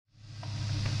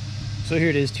So here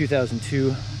it is, 2002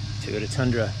 Toyota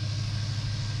Tundra.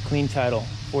 Clean title,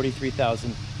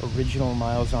 43,000 original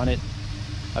miles on it.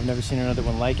 I've never seen another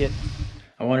one like it.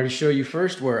 I wanted to show you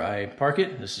first where I park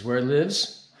it. This is where it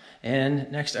lives.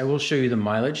 And next I will show you the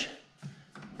mileage,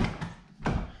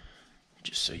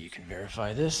 just so you can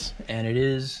verify this. And it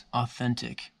is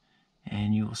authentic.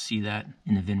 And you will see that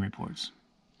in the VIN reports.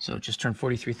 So it just turned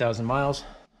 43,000 miles.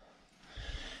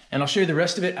 And I'll show you the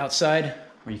rest of it outside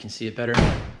where you can see it better.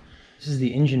 This is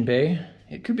the engine bay.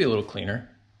 It could be a little cleaner,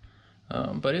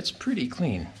 but it's pretty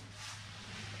clean.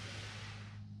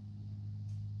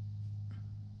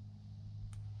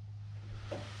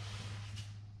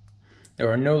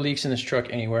 There are no leaks in this truck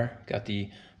anywhere. Got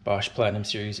the Bosch Platinum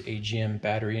Series AGM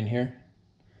battery in here.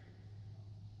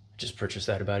 Just purchased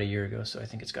that about a year ago, so I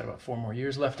think it's got about 4 more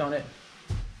years left on it.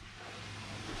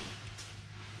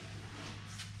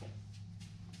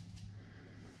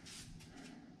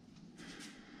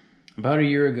 About a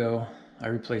year ago, I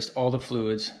replaced all the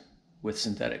fluids with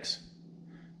synthetics.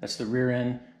 That's the rear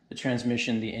end, the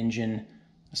transmission, the engine,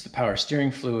 that's the power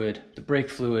steering fluid, the brake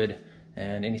fluid,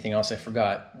 and anything else I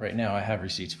forgot. Right now I have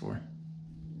receipts for.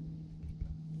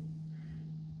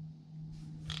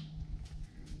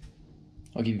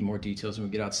 I'll give you more details when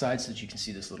we get outside so that you can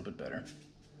see this a little bit better.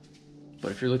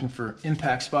 But if you're looking for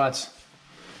impact spots,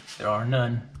 there are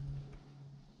none.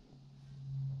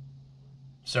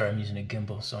 Sorry, I'm using a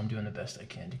gimbal, so I'm doing the best I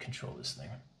can to control this thing.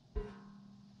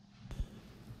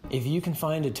 If you can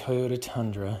find a Toyota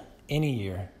Tundra any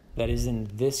year that is in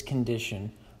this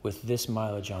condition with this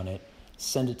mileage on it,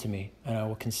 send it to me and I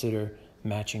will consider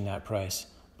matching that price.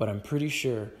 But I'm pretty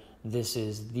sure this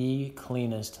is the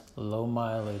cleanest low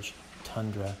mileage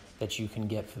Tundra that you can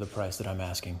get for the price that I'm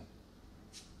asking.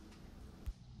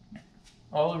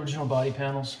 All original body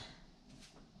panels.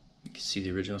 You can see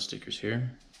the original stickers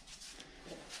here.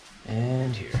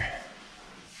 And here.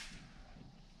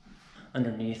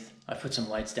 Underneath, I put some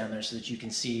lights down there so that you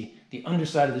can see the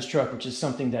underside of this truck, which is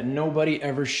something that nobody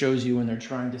ever shows you when they're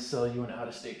trying to sell you an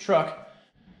out-of-state truck.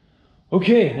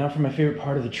 Okay, now for my favorite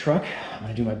part of the truck. I'm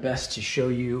gonna do my best to show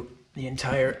you the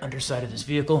entire underside of this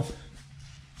vehicle.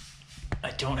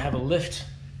 I don't have a lift.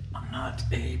 I'm not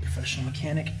a professional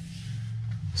mechanic.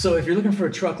 So if you're looking for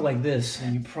a truck like this,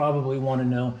 then you probably want to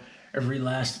know every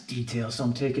last detail. So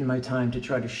I'm taking my time to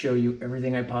try to show you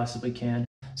everything I possibly can.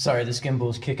 Sorry, this gimbal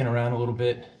is kicking around a little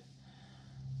bit.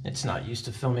 It's not used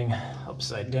to filming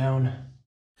upside down.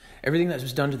 Everything that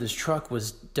was done to this truck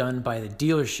was done by the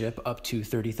dealership up to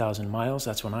 30,000 miles.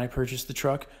 That's when I purchased the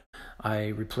truck. I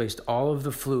replaced all of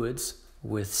the fluids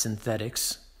with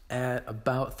synthetics at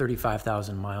about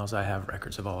 35,000 miles. I have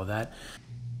records of all of that.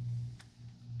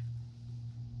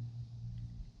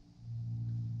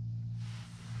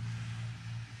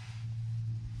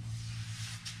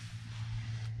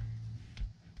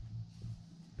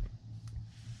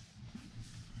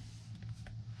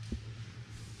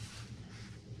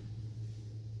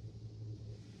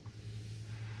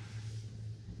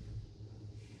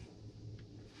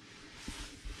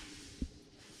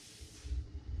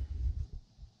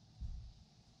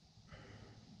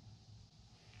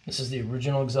 This is the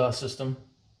original exhaust system.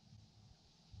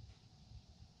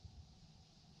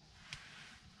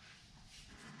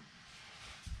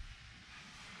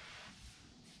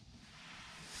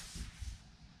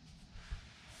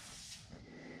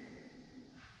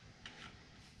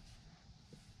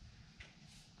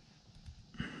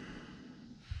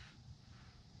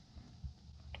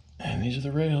 And these are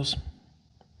the rails.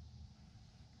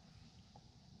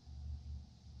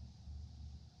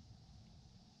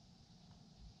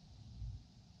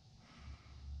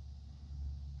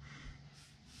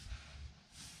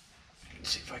 Let's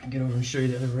see if I can get over and show you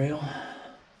the other rail.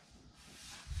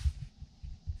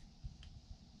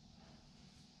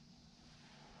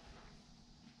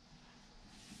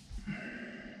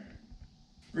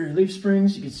 Rear leaf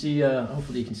springs, you can see,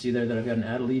 hopefully you can see there that I've got an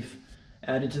add leaf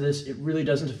added to this. It really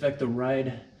doesn't affect the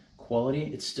ride quality.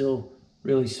 It's still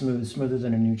really smooth, smoother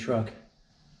than a new truck,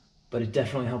 but it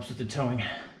definitely helps with the towing.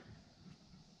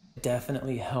 It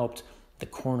definitely helped the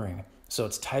cornering, so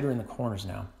it's tighter in the corners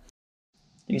now.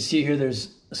 You can see here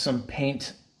there's some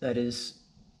paint that is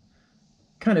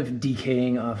kind of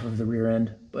decaying off of the rear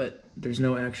end, but there's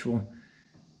no actual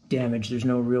damage. There's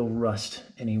no real rust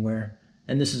anywhere.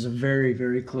 And this is a very,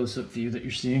 very close-up view that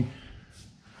you're seeing.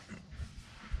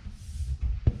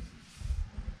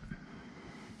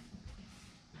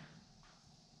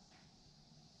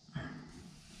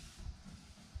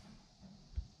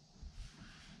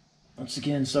 Once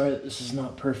again, sorry that this is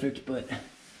not perfect, but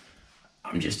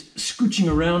I'm just scooching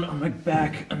around on my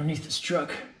back underneath this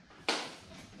truck.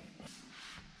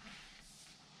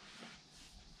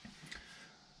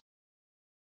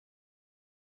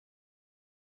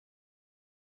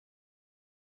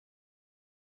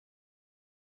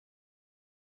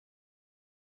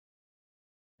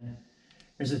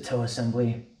 There's a tow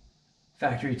assembly,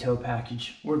 factory tow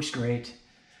package, works great.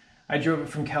 I drove it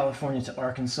from California to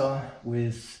Arkansas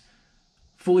with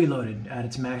fully loaded at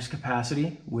its max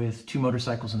capacity with 2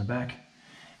 motorcycles in the back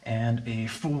and a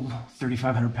full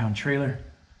 3,500 pound trailer,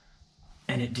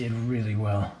 and it did really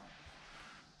well.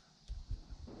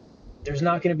 There's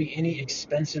not going to be any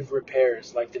expensive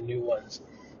repairs like the new ones.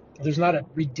 There's not a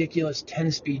ridiculous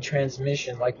 10-speed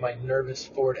transmission like my nervous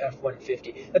Ford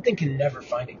F-150. That thing can never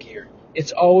find a gear.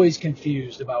 It's always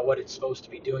confused about what it's supposed to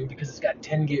be doing because it's got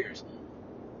 10 gears.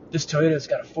 This Toyota's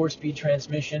got a 4-speed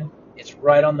transmission. It's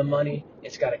right on the money.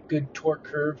 It's got a good torque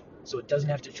curve, so it doesn't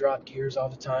have to drop gears all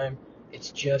the time.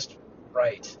 It's just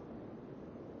right.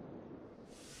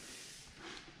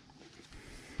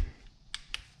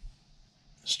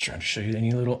 Just trying to show you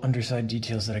any little underside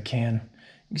details that I can.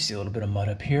 You can see a little bit of mud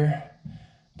up here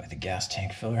by the gas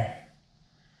tank filler.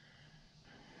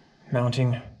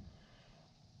 Mounting.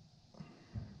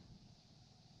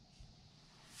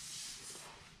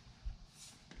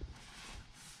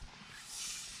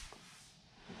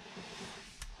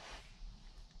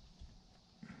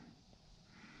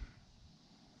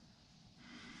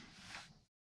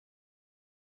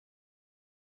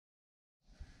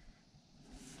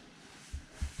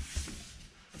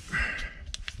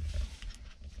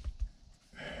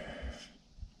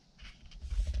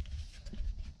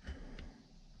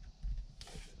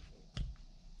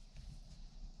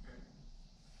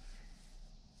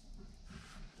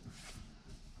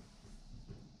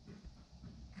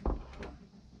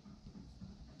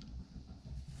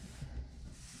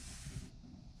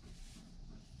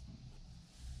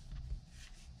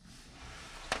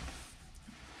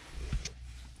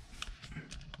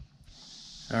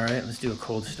 All right, let's do a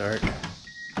cold start.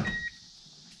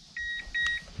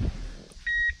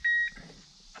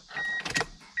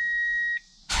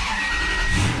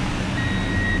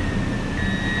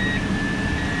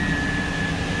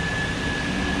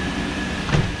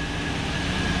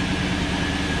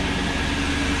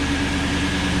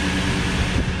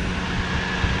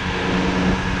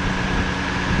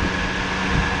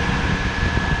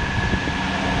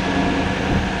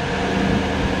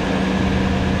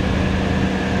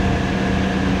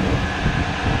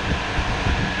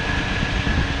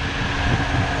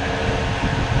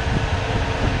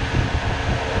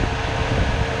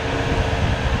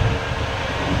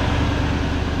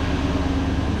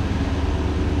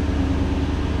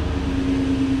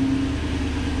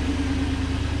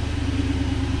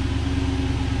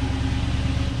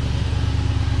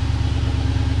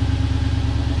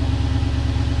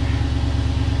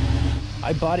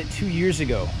 I bought it 2 years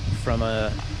ago from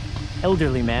an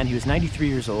elderly man. He was 93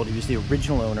 years old. He was the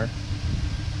original owner,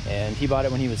 and he bought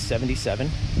it when he was 77.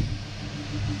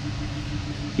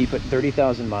 He put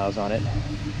 30,000 miles on it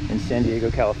in San Diego,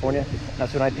 California.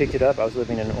 That's when I picked it up. I was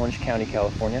living in Orange County,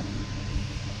 California.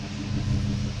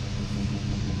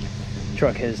 The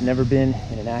truck has never been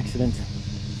in an accident.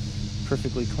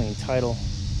 Perfectly clean title.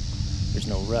 There's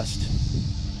no rust.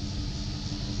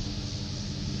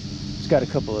 It's got a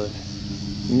couple of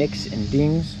nicks and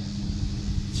dings.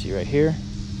 See right here.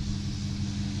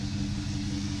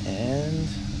 And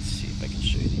let's see if I can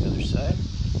show you the other side.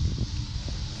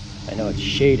 I know it's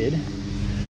shaded,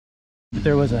 but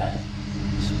there was a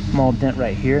small dent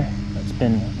right here that's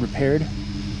been repaired.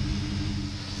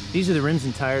 These are the rims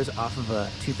and tires off of a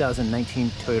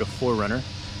 2019 Toyota 4Runner.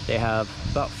 They have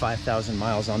about 5,000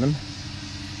 miles on them.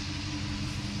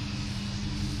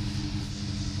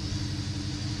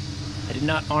 I did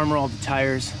not armor all the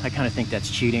tires. I kind of think that's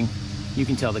cheating. You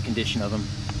can tell the condition of them.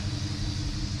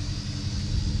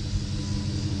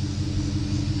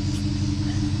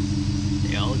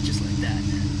 They all look just like that.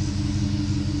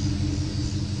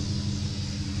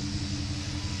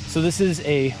 So this is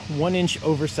a 1-inch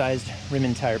oversized rim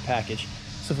and tire package.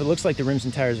 So if it looks like the rims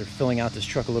and tires are filling out this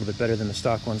truck a little bit better than the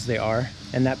stock ones, they are.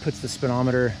 And that puts the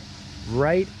speedometer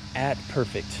right at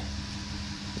perfect.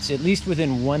 It's at least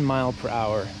within 1 mile per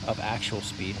hour of actual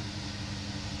speed.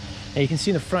 Now you can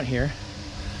see in the front here,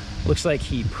 looks like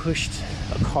he pushed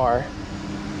a car,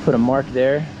 put a mark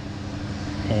there,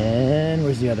 and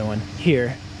where's the other one?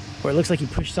 Here, where it looks like he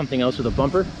pushed something else with a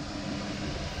bumper.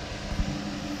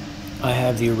 I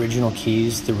have the original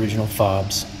keys, the original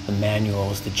fobs, the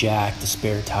manuals, the jack, the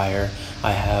spare tire.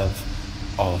 I have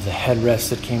all of the headrests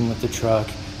that came with the truck.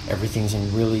 Everything's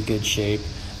in really good shape.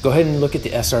 Go ahead and look at the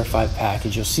SR5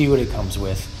 package. You'll see what it comes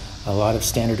with. A lot of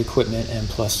standard equipment and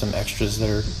plus some extras that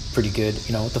are pretty good,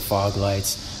 you know, with the fog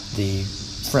lights, the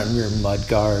front and rear mud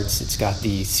guards. It's got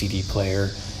the CD player,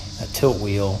 a tilt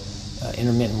wheel,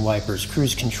 intermittent wipers,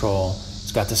 cruise control. It's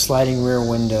It's got the sliding rear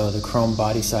window, the chrome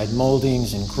body side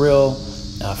moldings and grille,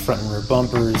 front and rear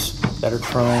bumpers that are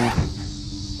chromed,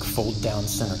 fold down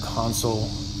center console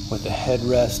with the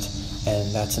headrest,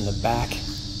 and that's in the back,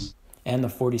 and the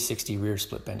 40/60 rear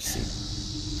split bench seat.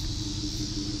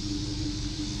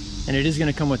 And it is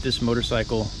going to come with this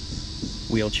motorcycle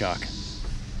wheel chock.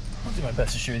 I'll do my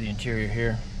best to show you the interior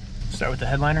here. Start with the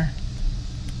headliner.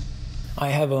 I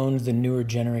have owned the newer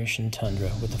generation Tundra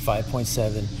with the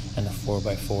 5.7 and the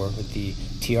 4x4 with the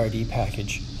TRD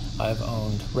package. I've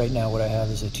owned, right now what I have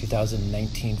is a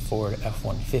 2019 Ford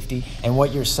F-150, and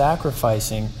what you're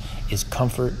sacrificing is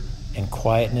comfort and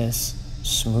quietness,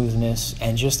 smoothness,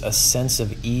 and just a sense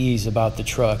of ease about the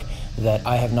truck that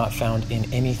I have not found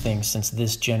in anything since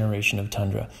this generation of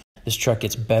Tundra. This truck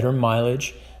gets better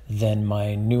mileage than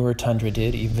my newer Tundra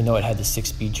did, even though it had the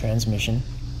 6-speed transmission.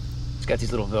 It's got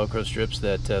these little Velcro strips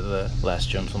that the last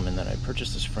gentleman that I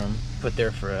purchased this from put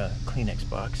there for a Kleenex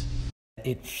box.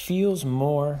 It feels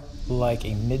more like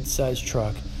a mid-sized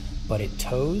truck, but it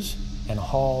tows and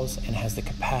hauls and has the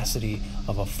capacity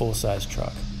of a full-size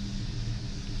truck.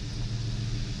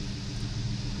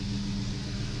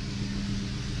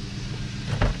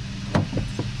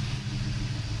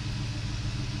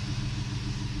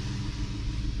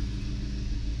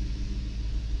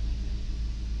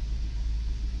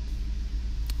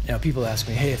 Now people ask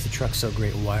me, hey, if the truck's so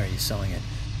great, why are you selling it?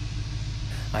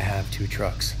 I have 2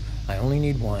 trucks. I only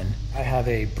need one. I have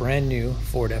a brand new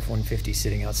Ford F-150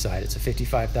 sitting outside. It's a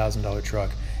 $55,000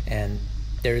 truck, and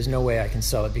there is no way I can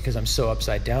sell it because I'm so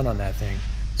upside down on that thing.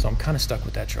 So I'm kind of stuck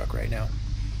with that truck right now.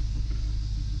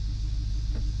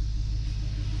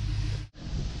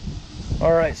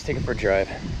 All right, let's take it for a drive.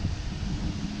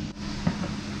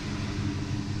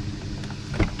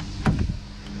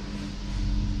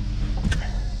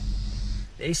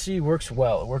 The AC works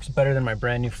well. It works better than my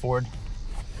brand new Ford.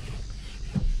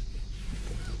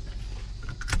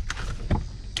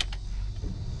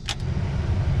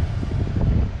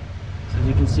 So as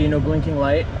you can see, no blinking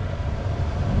light.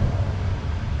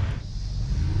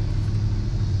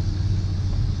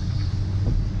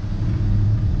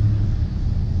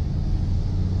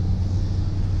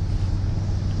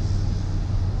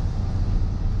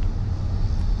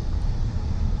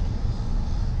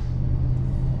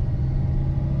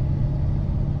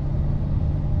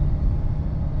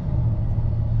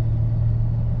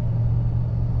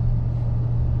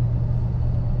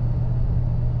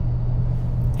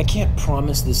 I can't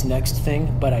promise this next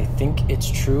thing, but I think it's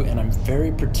true, and I'm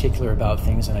very particular about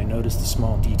things, and I notice the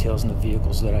small details in the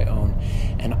vehicles that I own.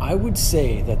 And I would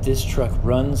say that this truck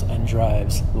runs and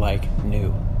drives like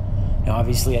new. Now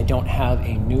obviously I don't have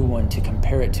a new one to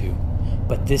compare it to,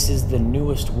 but this is the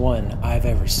newest one I've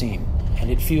ever seen. And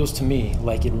it feels to me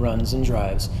like it runs and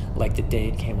drives like the day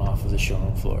it came off of the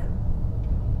showroom floor.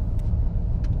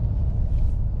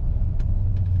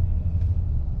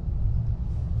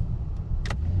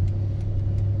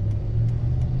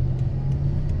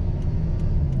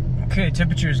 Okay,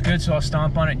 temperature is good, so I'll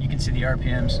stomp on it and you can see the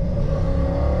RPMs.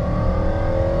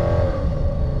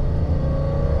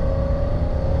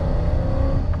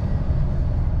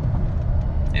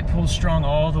 It pulls strong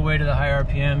all the way to the high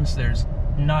RPMs. There's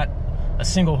not a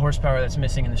single horsepower that's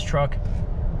missing in this truck.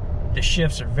 The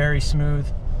shifts are very smooth.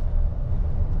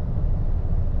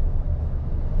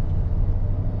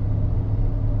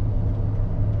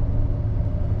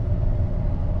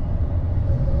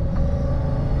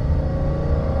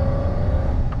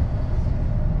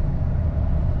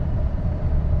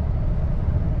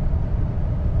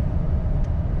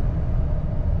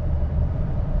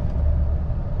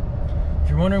 If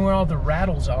you're wondering where all the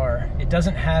rattles are, it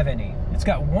doesn't have any. It's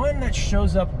got one that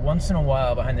shows up once in a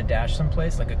while behind the dash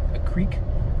someplace, like a creak.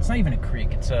 It's not even a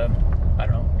creak, it's a, I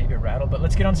don't know, maybe a rattle, but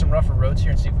let's get on some rougher roads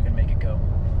here and see if we can make it go.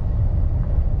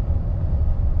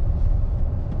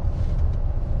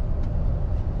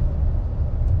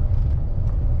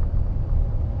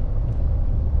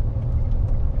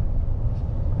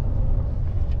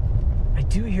 I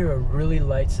do hear a really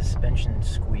light suspension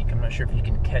squeak. I'm not sure if you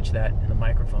can catch that in the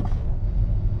microphone.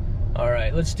 All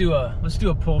right, let's do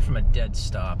a pull from a dead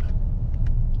stop,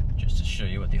 just to show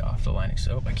you what the off the line is.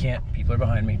 Oh, I can't. People are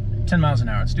behind me. 10 miles an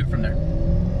hour. Let's do it from there.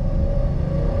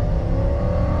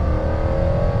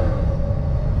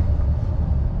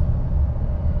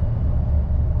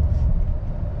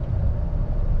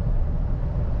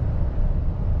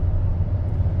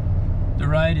 The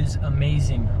ride is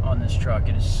amazing on this truck.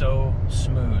 It is so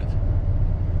smooth.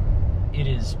 It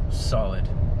is solid.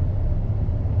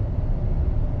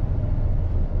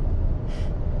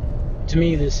 To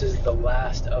me, this is the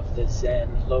last of the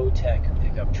Zen low-tech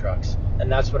pickup trucks, and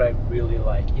that's what I really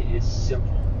like. It is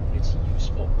simple, it's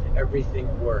useful, everything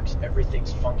works,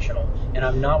 everything's functional, and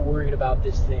I'm not worried about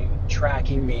this thing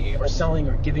tracking me or selling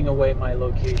or giving away my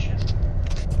location.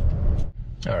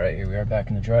 All right, here we are back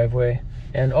in the driveway,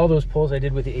 and all those pulls I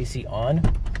did with the AC on.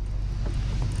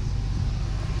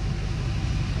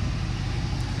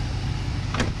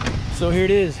 So here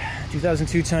it is,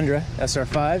 2002 Tundra,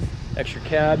 SR5, extra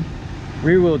cab,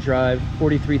 rear wheel drive,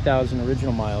 43,000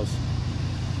 original miles.